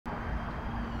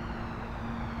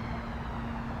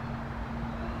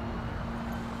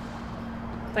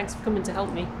Thanks for coming to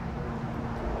help me.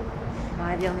 Am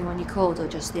I the only one you called, or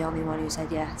just the only one who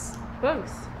said yes?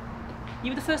 Both.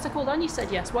 You were the first I called and you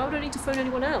said yes. Why would I need to phone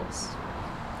anyone else?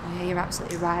 Oh, yeah, you're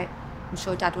absolutely right. I'm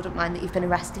sure Dad wouldn't mind that you've been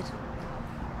arrested.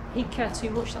 He'd care too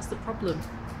much, that's the problem.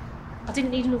 I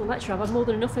didn't need another lecture. I've had more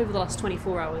than enough over the last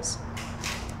 24 hours.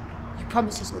 You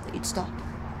promised us all that you'd stop.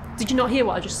 Did you not hear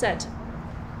what I just said?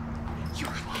 You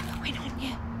had heroin on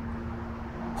you.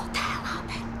 What the hell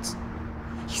happened?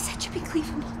 You said you'd been clean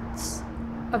for months.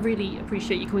 I really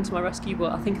appreciate you coming to my rescue,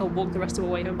 but I think I'll walk the rest of the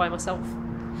way home by myself.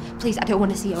 Please, I don't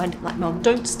want to see you end up like Mum.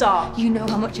 Don't start. You know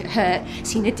how much it hurt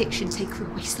seeing addiction take her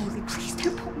away slowly. Please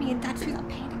don't put me and Dad through that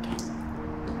pain again.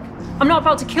 I'm not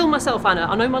about to kill myself, Anna.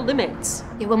 I know my limits.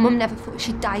 Yeah, well, Mum never thought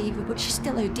she'd die either, but she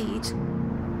still OD'd.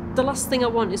 The last thing I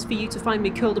want is for you to find me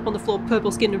curled up on the floor,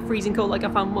 purple skinned and freezing cold like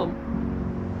I found Mum.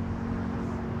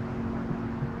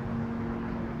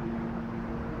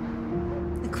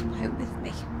 Then come home with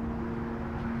me.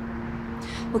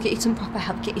 We'll get you some proper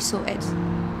help, get you sorted.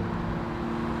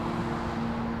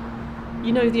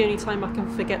 You know the only time I can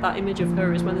forget that image of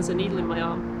her is when there's a needle in my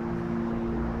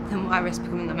arm. Then why risk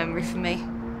becoming a memory for me?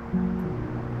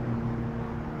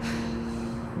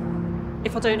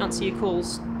 If I don't answer your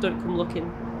calls, don't come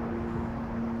looking.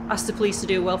 Ask the police to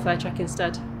do a welfare check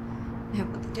instead. Yeah,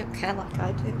 but they don't care like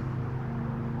I do.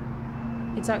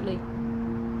 Exactly.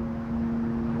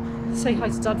 Say hi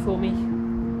to Dad for me.